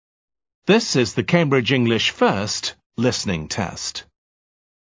This is the Cambridge English First listening test.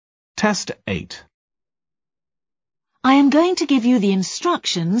 Test 8. I am going to give you the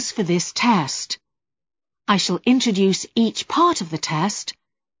instructions for this test. I shall introduce each part of the test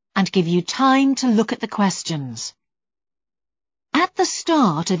and give you time to look at the questions. At the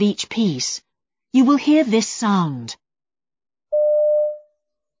start of each piece, you will hear this sound.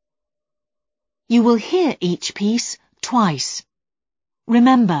 You will hear each piece twice.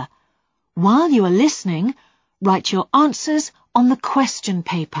 Remember, while you are listening, write your answers on the question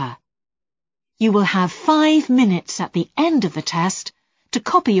paper. You will have 5 minutes at the end of the test to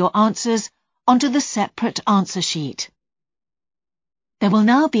copy your answers onto the separate answer sheet. There will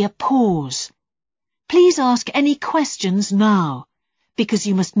now be a pause. Please ask any questions now, because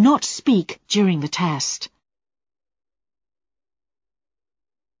you must not speak during the test.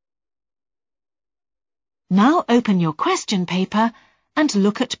 Now open your question paper and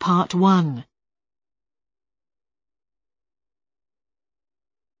look at part 1.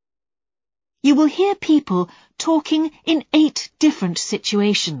 You will hear people talking in 8 different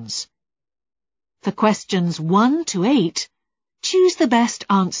situations. For questions 1 to 8, choose the best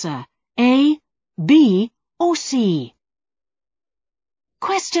answer, A, B or C.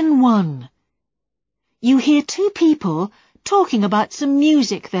 Question 1. You hear 2 people talking about some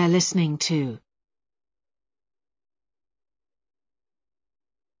music they're listening to.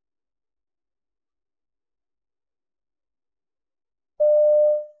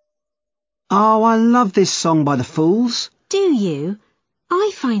 Oh, I love this song by the Fools. Do you?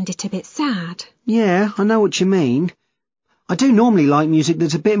 I find it a bit sad. Yeah, I know what you mean. I do normally like music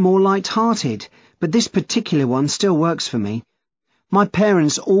that's a bit more light-hearted, but this particular one still works for me. My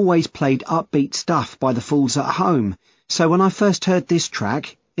parents always played upbeat stuff by the Fools at home, so when I first heard this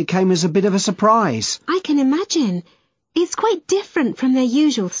track, it came as a bit of a surprise. I can imagine. It's quite different from their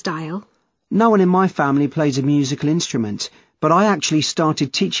usual style. No one in my family plays a musical instrument, but I actually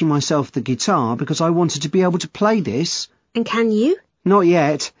started teaching myself the guitar because I wanted to be able to play this. And can you? Not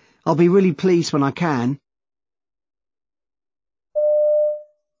yet. I'll be really pleased when I can.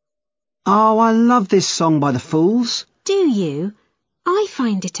 Oh, I love this song by the Fools. Do you? I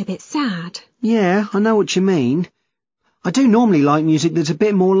find it a bit sad. Yeah, I know what you mean. I do normally like music that's a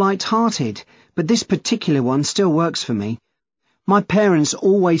bit more light-hearted, but this particular one still works for me. My parents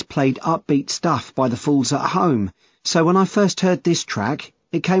always played upbeat stuff by the Fools at home, so when I first heard this track,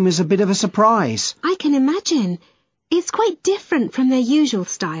 it came as a bit of a surprise. I can imagine. It's quite different from their usual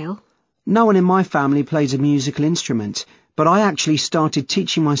style. No one in my family plays a musical instrument, but I actually started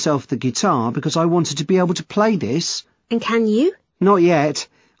teaching myself the guitar because I wanted to be able to play this. And can you? Not yet.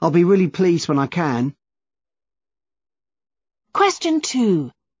 I'll be really pleased when I can. Question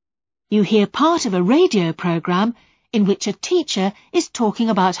 2. You hear part of a radio program in which a teacher is talking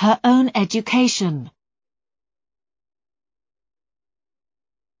about her own education.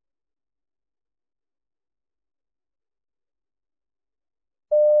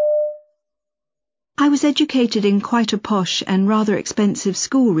 I was educated in quite a posh and rather expensive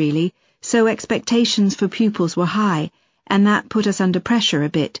school, really, so expectations for pupils were high, and that put us under pressure a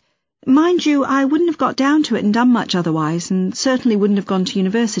bit. Mind you, I wouldn't have got down to it and done much otherwise, and certainly wouldn't have gone to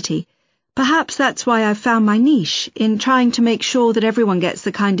university. Perhaps that's why I've found my niche, in trying to make sure that everyone gets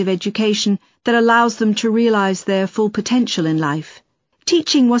the kind of education that allows them to realise their full potential in life.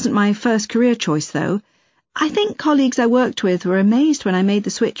 Teaching wasn't my first career choice, though. I think colleagues I worked with were amazed when I made the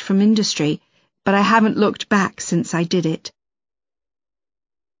switch from industry, but I haven't looked back since I did it.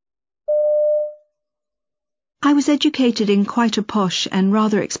 I was educated in quite a posh and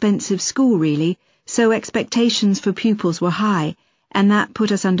rather expensive school, really, so expectations for pupils were high, and that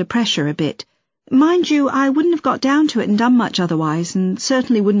put us under pressure a bit. Mind you, I wouldn't have got down to it and done much otherwise, and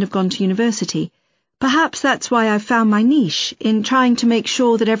certainly wouldn't have gone to university. Perhaps that's why I've found my niche, in trying to make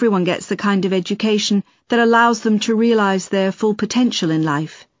sure that everyone gets the kind of education that allows them to realise their full potential in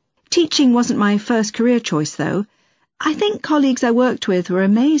life. Teaching wasn't my first career choice, though. I think colleagues I worked with were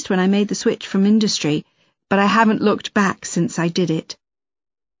amazed when I made the switch from industry, but I haven't looked back since I did it.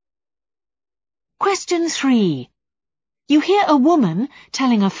 Question 3. You hear a woman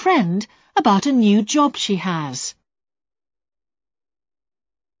telling a friend about a new job she has.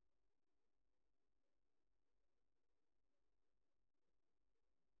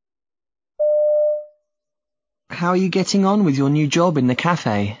 How are you getting on with your new job in the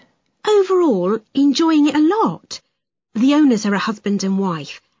cafe? Overall, enjoying it a lot. The owners are a husband and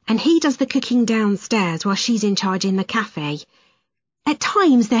wife, and he does the cooking downstairs while she's in charge in the cafe. At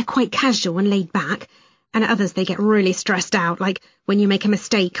times they're quite casual and laid back, and at others they get really stressed out, like when you make a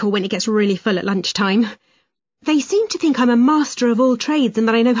mistake or when it gets really full at lunchtime. They seem to think I'm a master of all trades and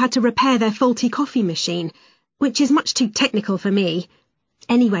that I know how to repair their faulty coffee machine, which is much too technical for me.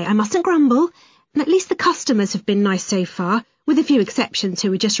 Anyway, I mustn't grumble, and at least the customers have been nice so far, with a few exceptions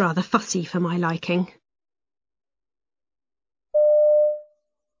who are just rather fussy for my liking.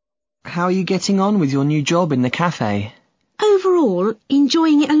 How are you getting on with your new job in the cafe? Overall,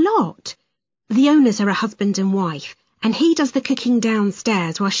 enjoying it a lot. The owners are a husband and wife, and he does the cooking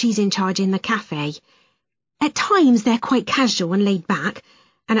downstairs while she's in charge in the cafe. At times they're quite casual and laid back,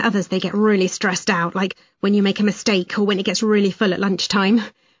 and at others they get really stressed out, like when you make a mistake or when it gets really full at lunchtime.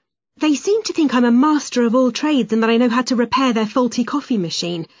 They seem to think I'm a master of all trades and that I know how to repair their faulty coffee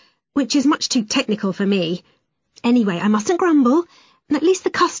machine, which is much too technical for me. Anyway, I mustn't grumble, and at least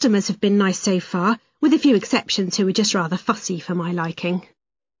the customers have been nice so far, with a few exceptions who are just rather fussy for my liking.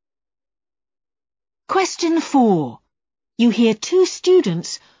 Question 4. You hear two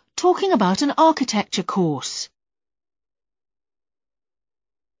students talking about an architecture course.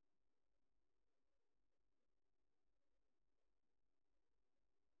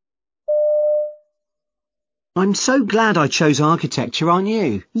 I'm so glad I chose architecture, aren't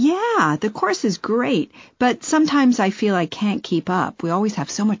you? Yeah, the course is great, but sometimes I feel I can't keep up. We always have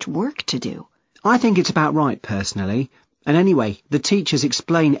so much work to do. I think it's about right, personally. And anyway, the teachers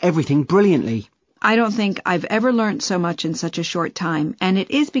explain everything brilliantly. I don't think I've ever learnt so much in such a short time, and it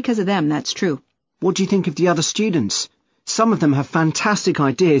is because of them, that's true. What do you think of the other students? Some of them have fantastic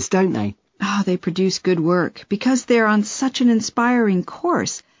ideas, don't they? Oh, they produce good work, because they're on such an inspiring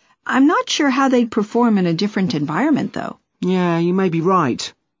course. I'm not sure how they'd perform in a different environment, though. Yeah, you may be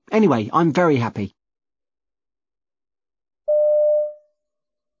right. Anyway, I'm very happy.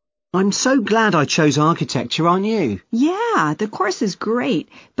 I'm so glad I chose architecture, aren't you? Yeah, the course is great,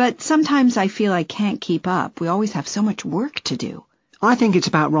 but sometimes I feel I can't keep up. We always have so much work to do. I think it's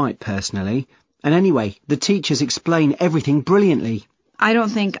about right, personally. And anyway, the teachers explain everything brilliantly. I don't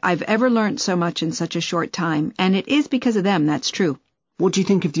think I've ever learnt so much in such a short time, and it is because of them, that's true. What do you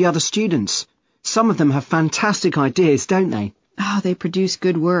think of the other students? Some of them have fantastic ideas, don't they? Oh, they produce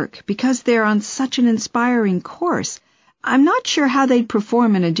good work, because they're on such an inspiring course. I'm not sure how they'd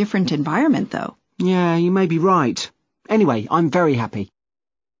perform in a different environment, though. Yeah, you may be right. Anyway, I'm very happy.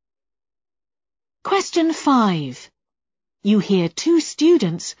 Question 5. You hear two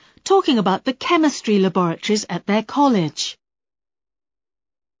students talking about the chemistry laboratories at their college.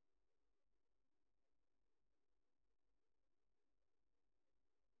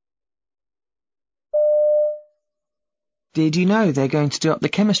 Did you know they're going to do up the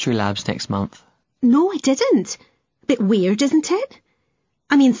chemistry labs next month? No, I didn't. A bit weird, isn't it?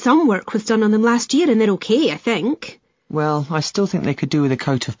 I mean, some work was done on them last year and they're okay, I think. Well, I still think they could do with a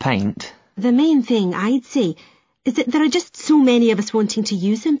coat of paint. The main thing, I'd say, is that there are just so many of us wanting to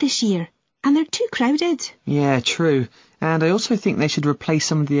use them this year, and they're too crowded. Yeah, true. And I also think they should replace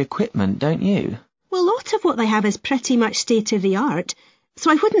some of the equipment, don't you? Well, a lot of what they have is pretty much state-of-the-art,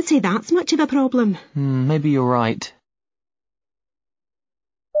 so I wouldn't say that's much of a problem. Maybe you're right.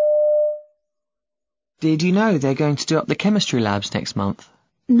 Did you know they're going to do up the chemistry labs next month?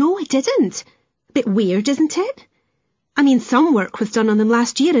 No, I didn't. A bit weird, isn't it? I mean, some work was done on them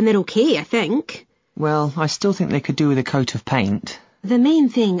last year and they're okay, I think. Well, I still think they could do with a coat of paint. The main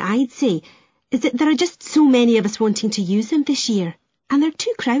thing, I'd say, is that there are just so many of us wanting to use them this year, and they're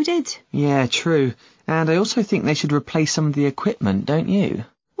too crowded. Yeah, true. And I also think they should replace some of the equipment, don't you?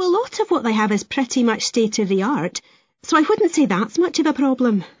 Well, a lot of what they have is pretty much state-of-the-art, so I wouldn't say that's much of a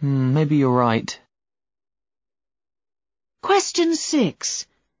problem. Maybe you're right. Question 6.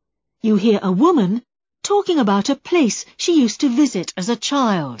 You hear a woman talking about a place she used to visit as a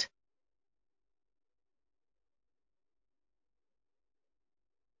child.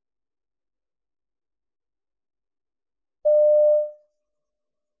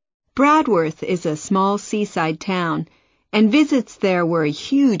 Bradworth is a small seaside town, and visits there were a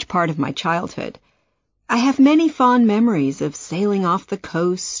huge part of my childhood. I have many fond memories of sailing off the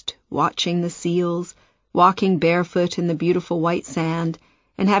coast, watching the seals, walking barefoot in the beautiful white sand,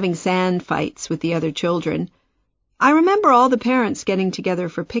 and having sand fights with the other children. I remember all the parents getting together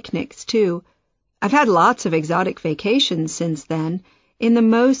for picnics, too. I've had lots of exotic vacations since then, in the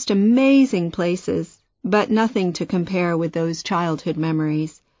most amazing places, but nothing to compare with those childhood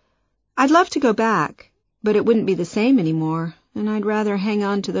memories. I'd love to go back, but it wouldn't be the same anymore, and I'd rather hang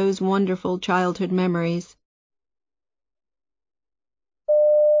on to those wonderful childhood memories.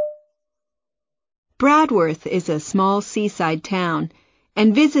 Bradworth is a small seaside town,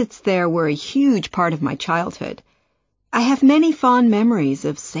 and visits there were a huge part of my childhood. I have many fond memories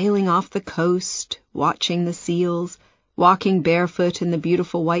of sailing off the coast, watching the seals, walking barefoot in the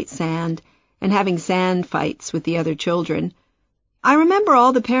beautiful white sand, and having sand fights with the other children. I remember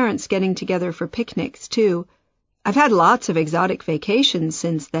all the parents getting together for picnics, too. I've had lots of exotic vacations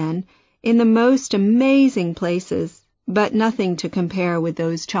since then, in the most amazing places, but nothing to compare with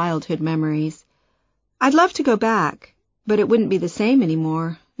those childhood memories. I'd love to go back, but it wouldn't be the same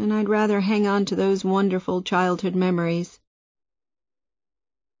anymore, and I'd rather hang on to those wonderful childhood memories.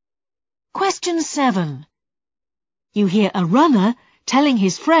 Question 7. You hear a runner telling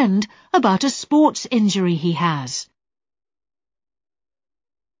his friend about a sports injury he has.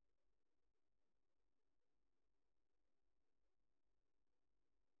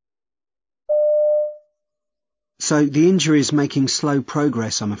 So the injury is making slow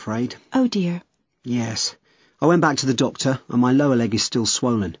progress, I'm afraid. Oh dear. Yes. I went back to the doctor and my lower leg is still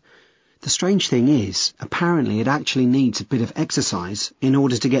swollen. The strange thing is, apparently it actually needs a bit of exercise in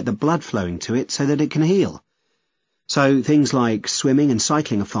order to get the blood flowing to it so that it can heal. So things like swimming and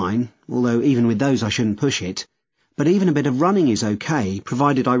cycling are fine, although even with those I shouldn't push it. But even a bit of running is okay,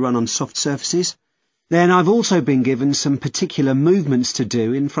 provided I run on soft surfaces. Then I've also been given some particular movements to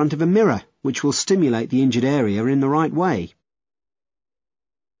do in front of a mirror, which will stimulate the injured area in the right way.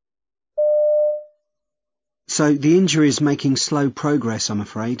 So the injury is making slow progress, I'm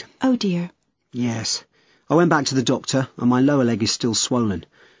afraid. Oh dear. Yes. I went back to the doctor and my lower leg is still swollen.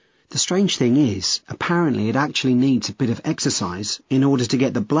 The strange thing is, apparently it actually needs a bit of exercise in order to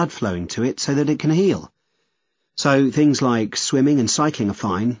get the blood flowing to it so that it can heal. So things like swimming and cycling are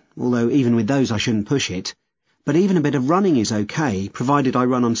fine, although even with those I shouldn't push it. But even a bit of running is okay, provided I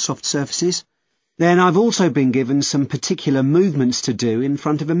run on soft surfaces. Then I've also been given some particular movements to do in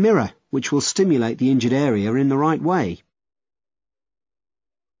front of a mirror, which will stimulate the injured area in the right way.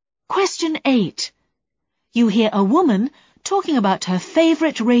 Question 8. You hear a woman talking about her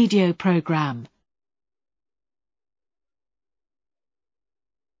favourite radio programme.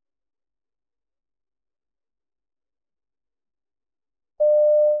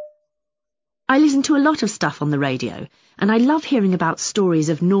 I listen to a lot of stuff on the radio, and I love hearing about stories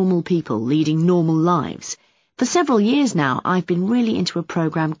of normal people leading normal lives. For several years now, I've been really into a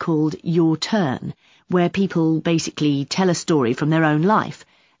programme called Your Turn, where people basically tell a story from their own life.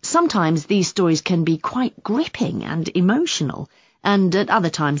 Sometimes these stories can be quite gripping and emotional, and at other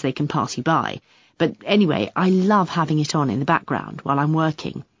times they can pass you by. But anyway, I love having it on in the background while I'm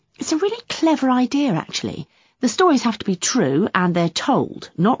working. It's a really clever idea, actually. The stories have to be true, and they're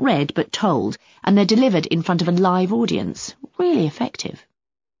told, not read, but told, and they're delivered in front of a live audience. Really effective.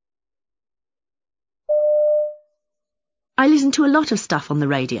 I listen to a lot of stuff on the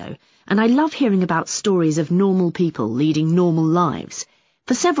radio, and I love hearing about stories of normal people leading normal lives.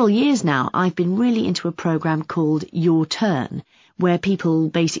 For several years now, I've been really into a programme called Your Turn, where people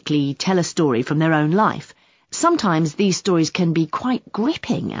basically tell a story from their own life. Sometimes these stories can be quite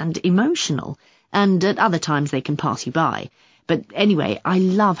gripping and emotional, and at other times they can pass you by. But anyway, I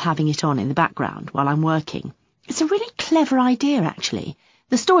love having it on in the background while I'm working. It's a really clever idea, actually.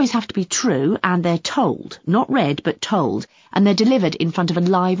 The stories have to be true, and they're told, not read, but told, and they're delivered in front of a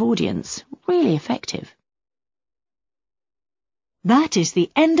live audience. Really effective. That is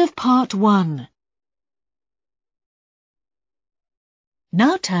the end of part 1.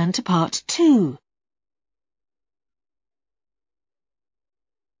 Now turn to part 2.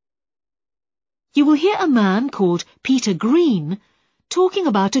 You will hear a man called Peter Green talking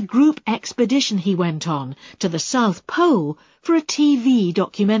about a group expedition he went on to the South Pole for a TV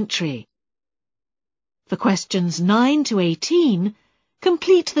documentary. For questions 9 to 18,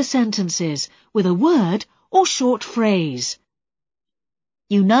 complete the sentences with a word or short phrase.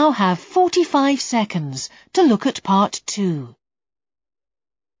 You now have 45 seconds to look at part 2.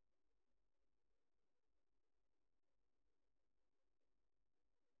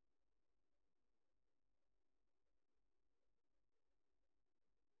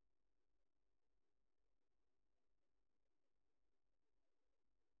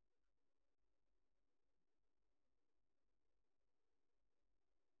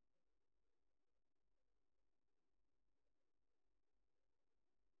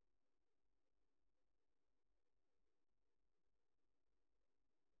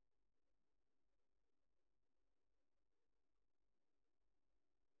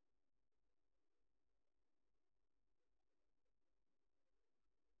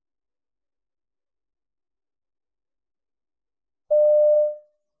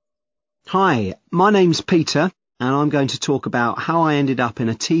 Hi, my name's Peter, and I'm going to talk about how I ended up in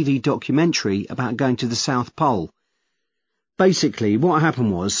a TV documentary about going to the South Pole. Basically, what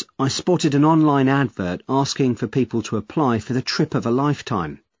happened was I spotted an online advert asking for people to apply for the trip of a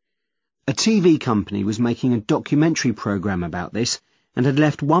lifetime. A TV company was making a documentary programme about this, and had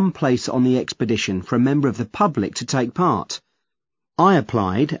left one place on the expedition for a member of the public to take part. I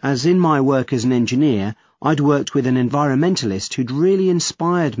applied, as in my work as an engineer, I'd worked with an environmentalist who'd really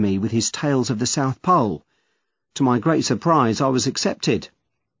inspired me with his tales of the South Pole. To my great surprise, I was accepted.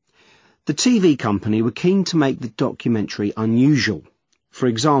 The TV company were keen to make the documentary unusual, for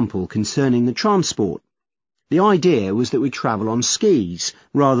example, concerning the transport. The idea was that we travel on skis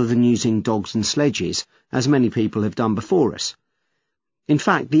rather than using dogs and sledges, as many people have done before us. In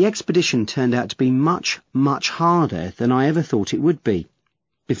fact, the expedition turned out to be much, much harder than I ever thought it would be.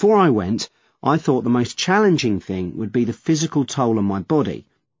 Before I went, I thought the most challenging thing would be the physical toll on my body.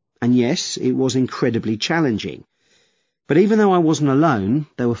 And yes, it was incredibly challenging. But even though I wasn't alone,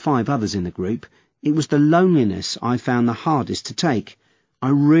 there were 5 others in the group, it was the loneliness I found the hardest to take. I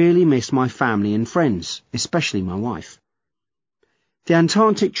really missed my family and friends, especially my wife. The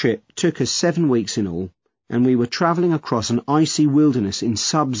Antarctic trip took us 7 weeks in all, and we were travelling across an icy wilderness in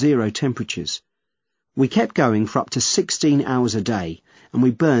sub-zero temperatures. We kept going for up to 16 hours a day, and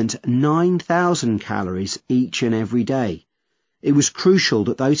we burnt 9,000 calories each and every day. It was crucial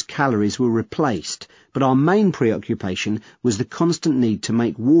that those calories were replaced, but our main preoccupation was the constant need to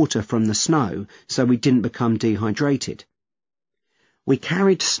make water from the snow so we didn't become dehydrated. We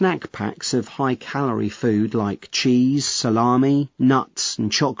carried snack packs of high-calorie food like cheese, salami, nuts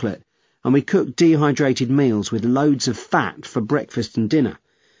and chocolate, and we cooked dehydrated meals with loads of fat for breakfast and dinner.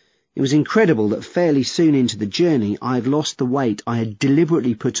 It was incredible that fairly soon into the journey I had lost the weight I had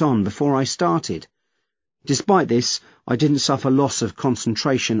deliberately put on before I started. Despite this, I didn't suffer loss of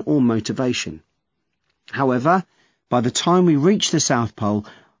concentration or motivation. However, by the time we reached the South Pole,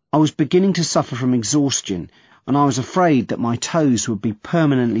 I was beginning to suffer from exhaustion, and I was afraid that my toes would be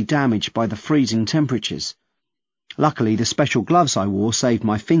permanently damaged by the freezing temperatures. Luckily, the special gloves I wore saved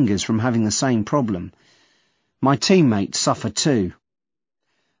my fingers from having the same problem. My teammates suffered too.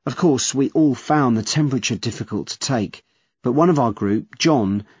 Of course, we all found the temperature difficult to take, but one of our group,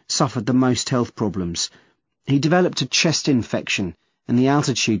 John, suffered the most health problems. He developed a chest infection, and the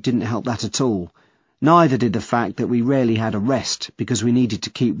altitude didn't help that at all. Neither did the fact that we rarely had a rest because we needed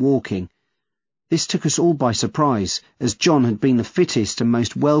to keep walking. This took us all by surprise, as John had been the fittest and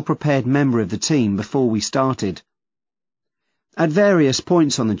most well-prepared member of the team before we started. At various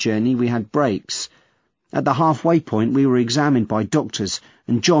points on the journey we had breaks. At the halfway point we were examined by doctors,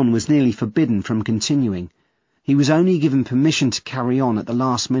 and John was nearly forbidden from continuing. He was only given permission to carry on at the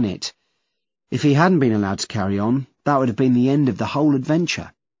last minute. If he hadn't been allowed to carry on, that would have been the end of the whole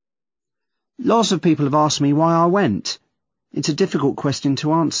adventure. Lots of people have asked me why I went. It's a difficult question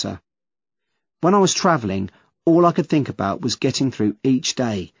to answer. When I was travelling, all I could think about was getting through each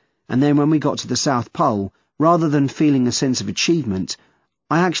day, and then when we got to the South Pole, rather than feeling a sense of achievement,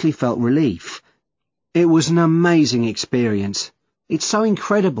 I actually felt relief. It was an amazing experience. It's so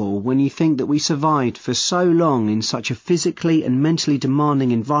incredible when you think that we survived for so long in such a physically and mentally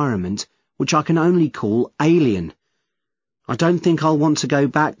demanding environment, which I can only call alien. I don't think I'll want to go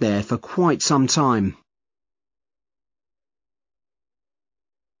back there for quite some time.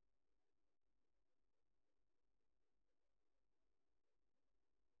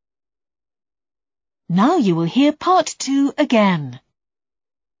 Now you will hear part 2 again.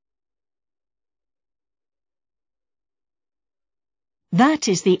 That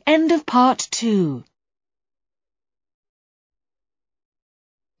is the end of part 2.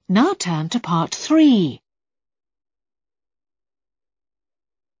 Now turn to part 3.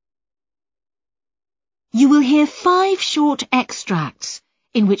 You will hear 5 short extracts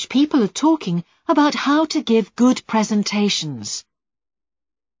in which people are talking about how to give good presentations.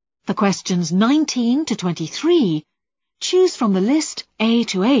 For questions 19 to 23, choose from the list A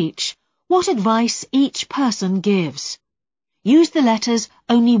to H what advice each person gives. Use the letters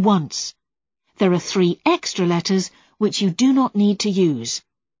only once. There are 3 extra letters which you do not need to use.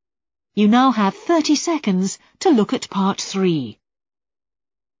 You now have 30 seconds to look at part 3.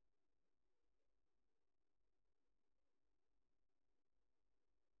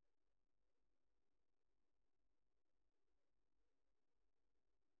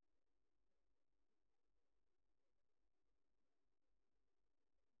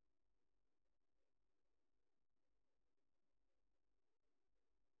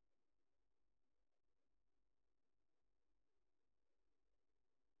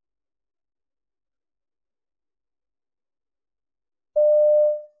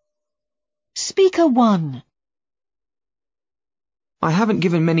 Speaker 1. I haven't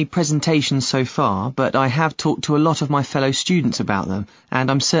given many presentations so far, but I have talked to a lot of my fellow students about them, and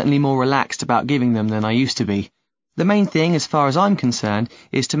I'm certainly more relaxed about giving them than I used to be. The main thing, as far as I'm concerned,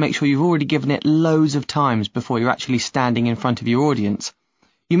 is to make sure you've already given it loads of times before you're actually standing in front of your audience.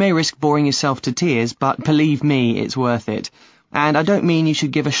 You may risk boring yourself to tears, but believe me, it's worth it. And I don't mean you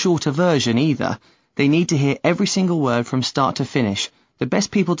should give a shorter version either. They need to hear every single word from start to finish. The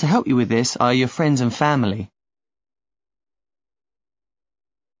best people to help you with this are your friends and family.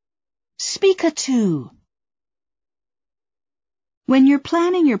 Speaker 2. When you're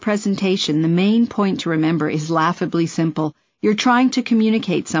planning your presentation, the main point to remember is laughably simple. You're trying to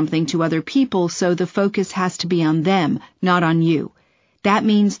communicate something to other people, so the focus has to be on them, not on you. That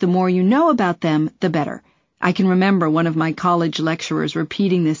means the more you know about them, the better. I can remember one of my college lecturers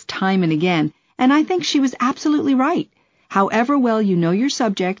repeating this time and again, and I think she was absolutely right. However well you know your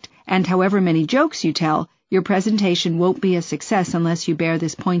subject, and however many jokes you tell, your presentation won't be a success unless you bear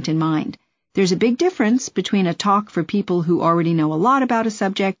this point in mind. There's a big difference between a talk for people who already know a lot about a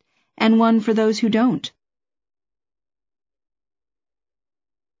subject and one for those who don't.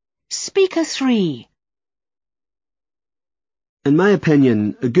 Speaker 3. In my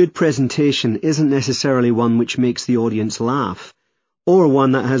opinion, a good presentation isn't necessarily one which makes the audience laugh, or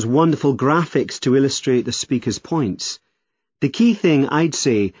one that has wonderful graphics to illustrate the speaker's points. The key thing, I'd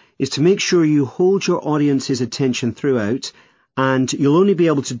say, is to make sure you hold your audience's attention throughout, and you'll only be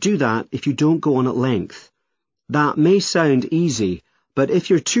able to do that if you don't go on at length. That may sound easy, but if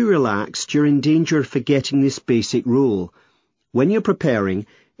you're too relaxed, you're in danger of forgetting this basic rule. When you're preparing,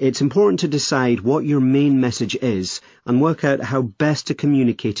 it's important to decide what your main message is and work out how best to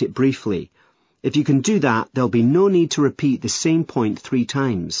communicate it briefly. If you can do that, there'll be no need to repeat the same point 3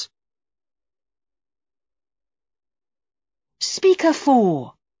 times. Speaker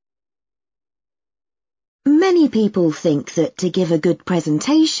 4. Many people think that to give a good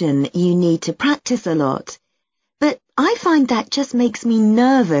presentation, you need to practice a lot. But I find that just makes me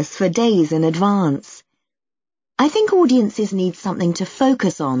nervous for days in advance. I think audiences need something to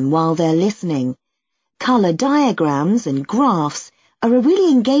focus on while they're listening. Colour diagrams and graphs are a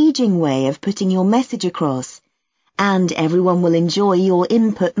really engaging way of putting your message across, and everyone will enjoy your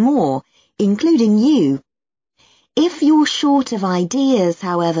input more, including you. If you're short of ideas,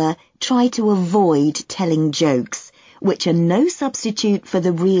 however, try to avoid telling jokes, which are no substitute for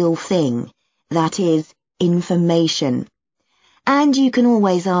the real thing, that is, information. And you can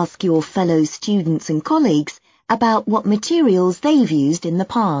always ask your fellow students and colleagues about what materials they've used in the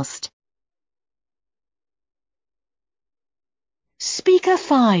past. Speaker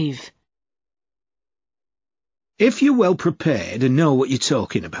 5. If you're well prepared and know what you're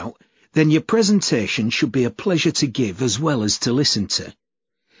talking about, then your presentation should be a pleasure to give as well as to listen to.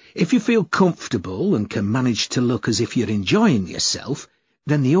 If you feel comfortable and can manage to look as if you're enjoying yourself,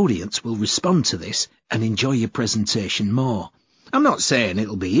 then the audience will respond to this and enjoy your presentation more. I'm not saying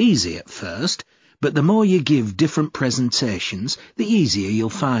it'll be easy at first, but the more you give different presentations, the easier you'll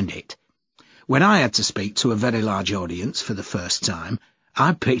find it. When I had to speak to a very large audience for the first time,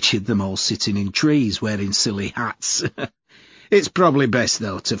 I pictured them all sitting in trees wearing silly hats. It's probably best,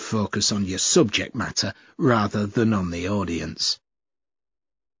 though, to focus on your subject matter rather than on the audience.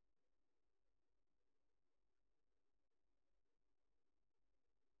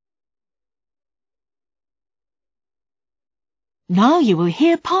 Now you will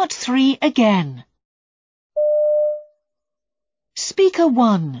hear part 3 again. Speaker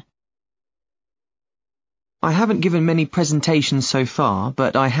 1. I haven't given many presentations so far,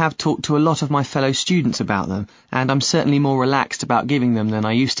 but I have talked to a lot of my fellow students about them, and I'm certainly more relaxed about giving them than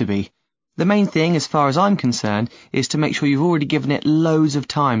I used to be. The main thing, as far as I'm concerned, is to make sure you've already given it loads of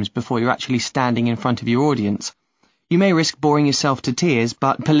times before you're actually standing in front of your audience. You may risk boring yourself to tears,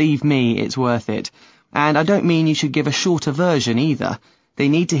 but believe me, it's worth it. And I don't mean you should give a shorter version either. They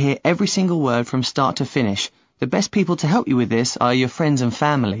need to hear every single word from start to finish. The best people to help you with this are your friends and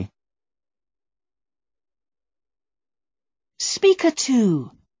family. Speaker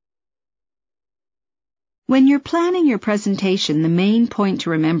 2. When you're planning your presentation, the main point to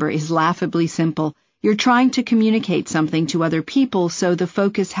remember is laughably simple. You're trying to communicate something to other people, so the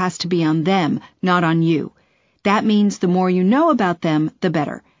focus has to be on them, not on you. That means the more you know about them, the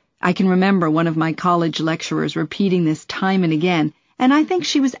better. I can remember one of my college lecturers repeating this time and again, and I think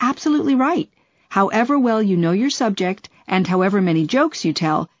she was absolutely right. However well you know your subject, and however many jokes you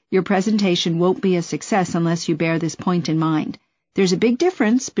tell, your presentation won't be a success unless you bear this point in mind. There's a big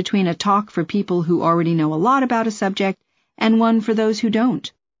difference between a talk for people who already know a lot about a subject and one for those who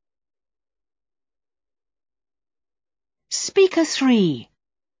don't. Speaker 3.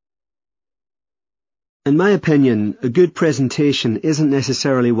 In my opinion, a good presentation isn't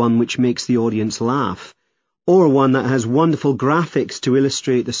necessarily one which makes the audience laugh, or one that has wonderful graphics to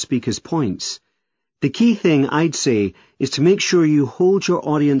illustrate the speaker's points. The key thing I'd say is to make sure you hold your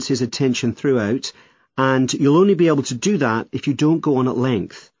audience's attention throughout, and you'll only be able to do that if you don't go on at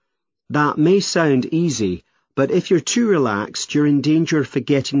length. That may sound easy, but if you're too relaxed, you're in danger of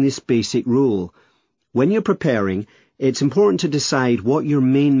forgetting this basic rule. When you're preparing, it's important to decide what your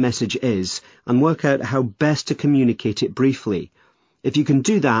main message is and work out how best to communicate it briefly. If you can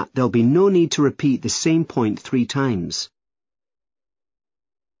do that, there'll be no need to repeat the same point 3 times.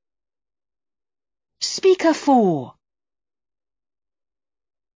 Speaker 4.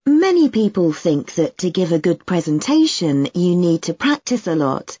 Many people think that to give a good presentation, you need to practice a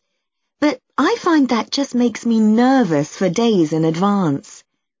lot. But I find that just makes me nervous for days in advance.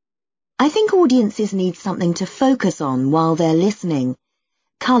 I think audiences need something to focus on while they're listening.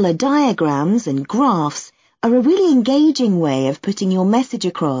 Colour diagrams and graphs are a really engaging way of putting your message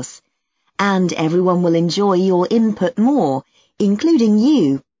across, and everyone will enjoy your input more, including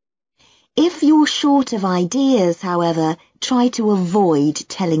you. If you're short of ideas, however, try to avoid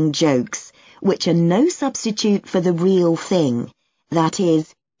telling jokes, which are no substitute for the real thing, that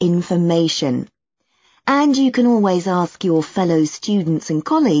is, information. And you can always ask your fellow students and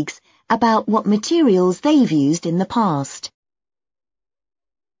colleagues about what materials they've used in the past.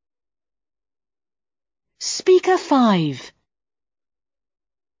 Speaker 5.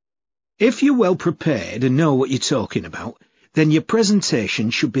 If you're well prepared and know what you're talking about, then your presentation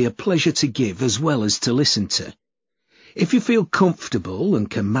should be a pleasure to give as well as to listen to. If you feel comfortable and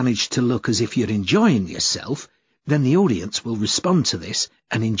can manage to look as if you're enjoying yourself, then the audience will respond to this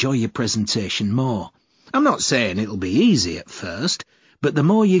and enjoy your presentation more. I'm not saying it'll be easy at first, but the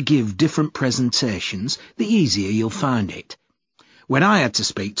more you give different presentations, the easier you'll find it. When I had to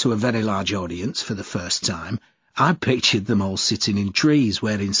speak to a very large audience for the first time, I pictured them all sitting in trees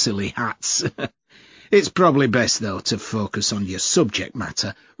wearing silly hats. It's probably best, though, to focus on your subject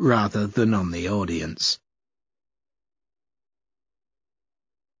matter rather than on the audience.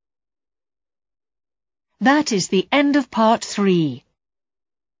 That is the end of part 3.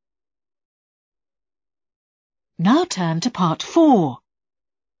 Now turn to part 4.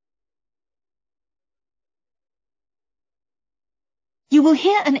 You will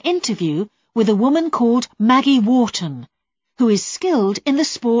hear an interview with a woman called Maggie Wharton, who is skilled in the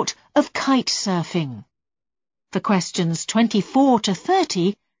sport of kite surfing. For questions 24 to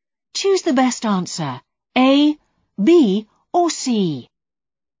 30, choose the best answer, A, B or C.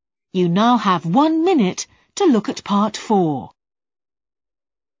 You now have 1 minute to look at part 4.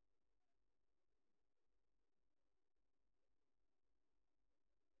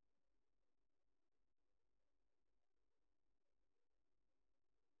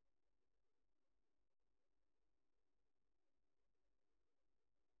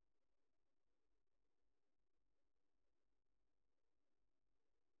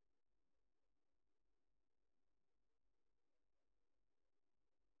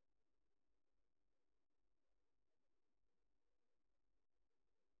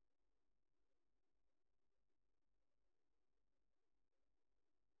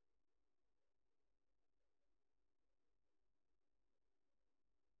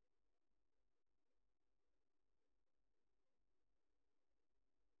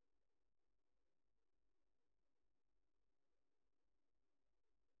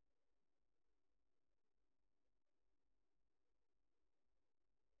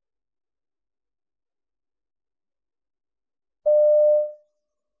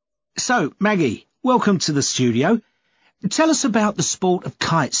 So, Maggie, welcome to the studio. Tell us about the sport of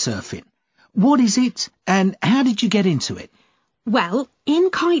kite surfing. What is it, and how did you get into it? Well, in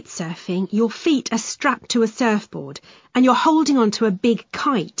kite surfing, your feet are strapped to a surfboard and you're holding onto a big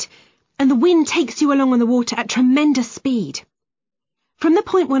kite, and the wind takes you along on the water at tremendous speed. From the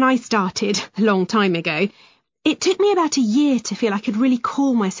point when I started, a long time ago, it took me about a year to feel I could really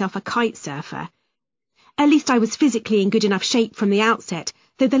call myself a kite surfer. At least I was physically in good enough shape from the outset,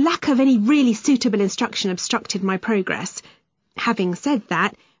 though the lack of any really suitable instruction obstructed my progress. Having said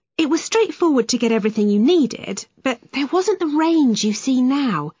that, it was straightforward to get everything you needed, but there wasn't the range you see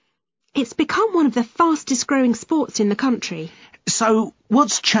now. It's become one of the fastest growing sports in the country. So,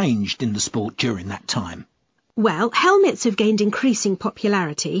 what's changed in the sport during that time? Well, helmets have gained increasing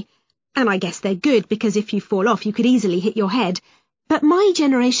popularity, and I guess they're good because if you fall off you could easily hit your head, but my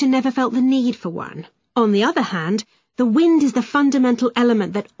generation never felt the need for one. On the other hand, the wind is the fundamental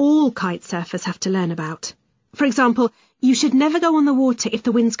element that all kite surfers have to learn about. For example, you should never go on the water if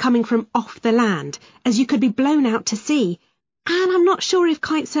the wind's coming from off the land, as you could be blown out to sea. And I'm not sure if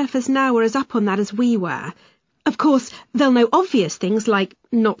kite surfers now are as up on that as we were. Of course, they'll know obvious things like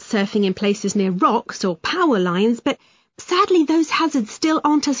not surfing in places near rocks or power lines, but sadly those hazards still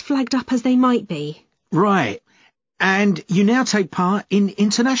aren't as flagged up as they might be. Right. And you now take part in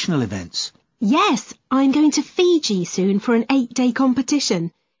international events. Yes, I'm going to Fiji soon for an 8-day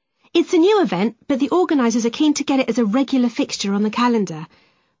competition. It's a new event, but the organisers are keen to get it as a regular fixture on the calendar.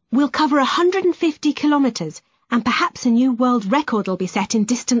 We'll cover 150 kilometres, and perhaps a new world record will be set in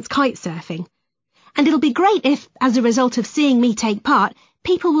distance kite surfing. And it'll be great if, as a result of seeing me take part,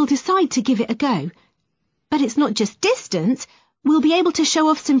 people will decide to give it a go. But it's not just distance, we'll be able to show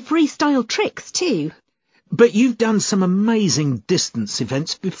off some freestyle tricks too. But you've done some amazing distance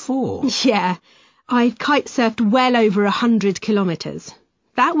events before. Yeah, I've kite surfed well over 100 kilometres.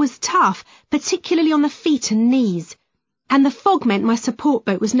 That was tough, particularly on the feet and knees. And the fog meant my support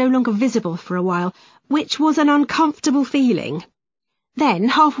boat was no longer visible for a while, which was an uncomfortable feeling. Then,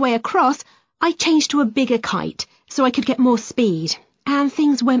 halfway across, I changed to a bigger kite so I could get more speed, and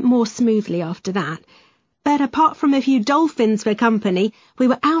things went more smoothly after that. But apart from a few dolphins for company, we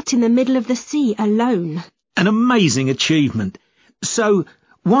were out in the middle of the sea alone. An amazing achievement. So,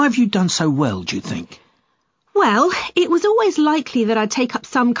 why have you done so well, do you think? Well, it was always likely that I'd take up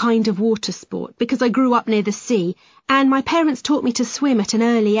some kind of water sport because I grew up near the sea and my parents taught me to swim at an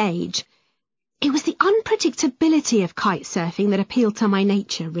early age. It was the unpredictability of kite surfing that appealed to my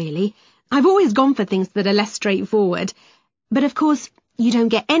nature, really. I've always gone for things that are less straightforward. But of course, you don't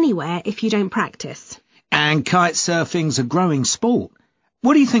get anywhere if you don't practice. And kite surfing's a growing sport.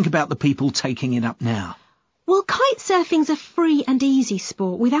 What do you think about the people taking it up now? Well, kite surfing's a free and easy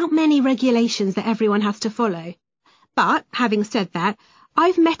sport without many regulations that everyone has to follow. But, having said that,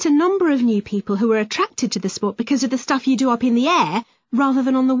 I've met a number of new people who are attracted to the sport because of the stuff you do up in the air rather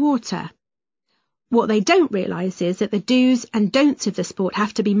than on the water. What they don't realise is that the do's and don'ts of the sport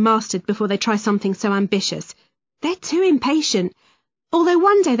have to be mastered before they try something so ambitious. They're too impatient, although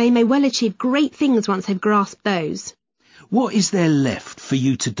one day they may well achieve great things once they've grasped those. What is there left for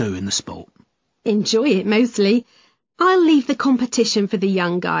you to do in the sport? Enjoy it mostly. I'll leave the competition for the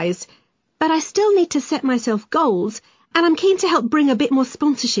young guys, but I still need to set myself goals, and I'm keen to help bring a bit more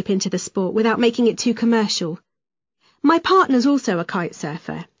sponsorship into the sport without making it too commercial. My partner's also a kite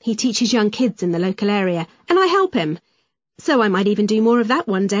surfer. He teaches young kids in the local area, and I help him. So I might even do more of that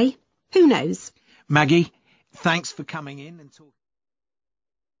one day. Who knows? Maggie, thanks for coming in and talking.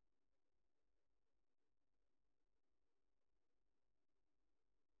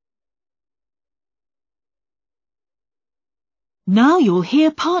 Now you'll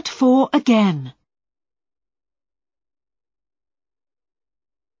hear part 4 again.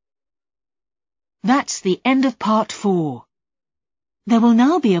 That's the end of part 4. There will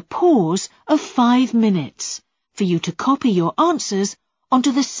now be a pause of 5 minutes for you to copy your answers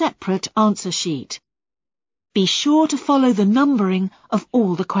onto the separate answer sheet. Be sure to follow the numbering of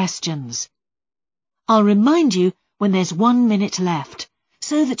all the questions. I'll remind you when there's 1 minute left,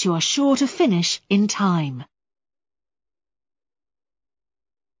 so that you are sure to finish in time.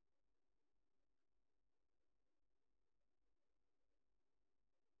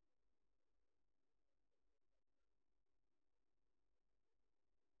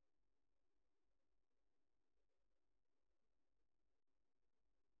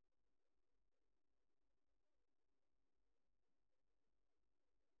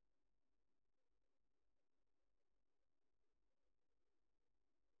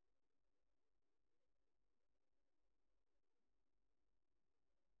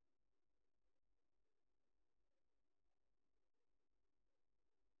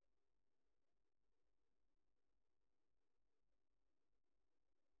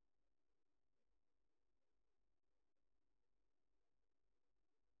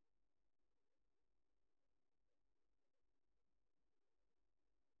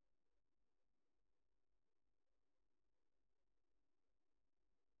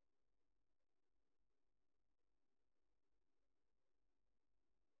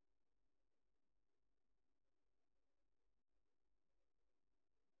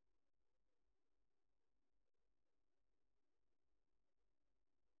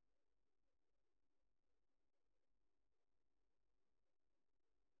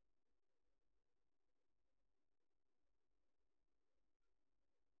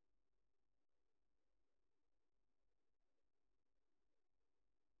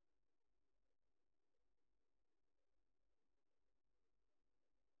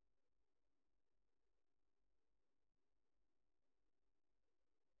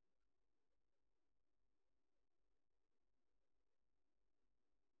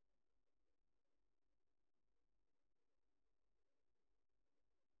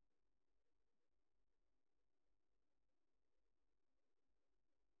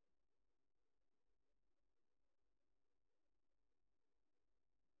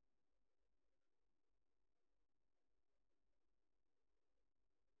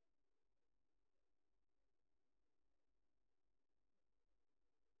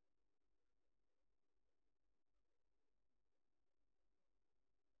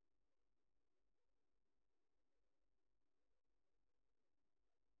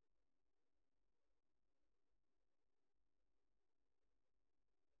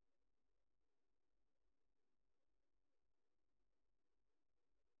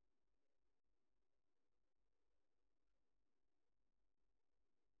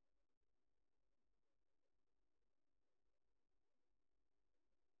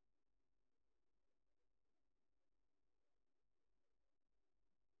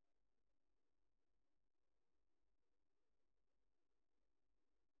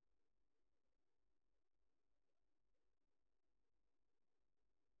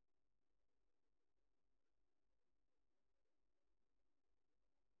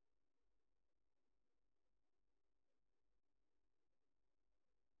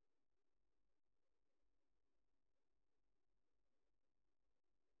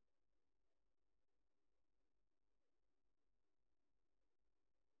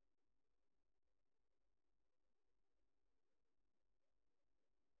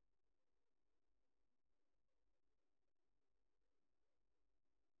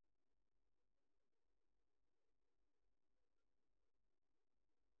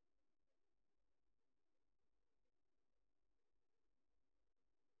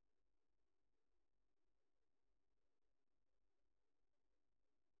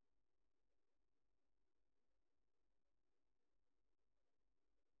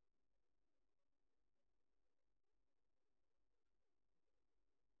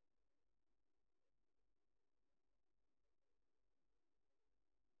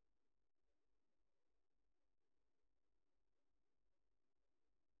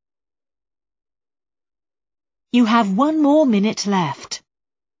 You have 1 more minute left.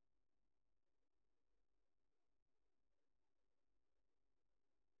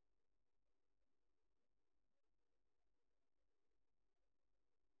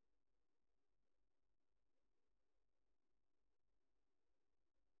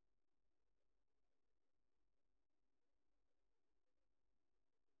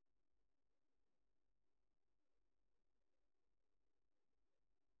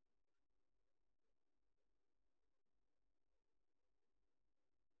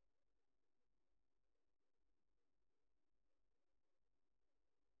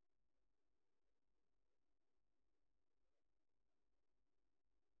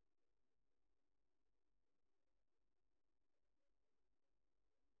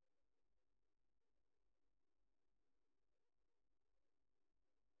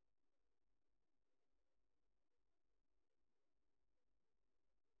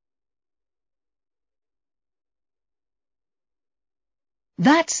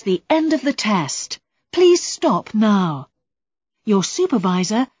 That's the end of the test. Please stop now. Your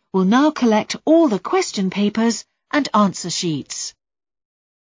supervisor will now collect all the question papers and answer sheets.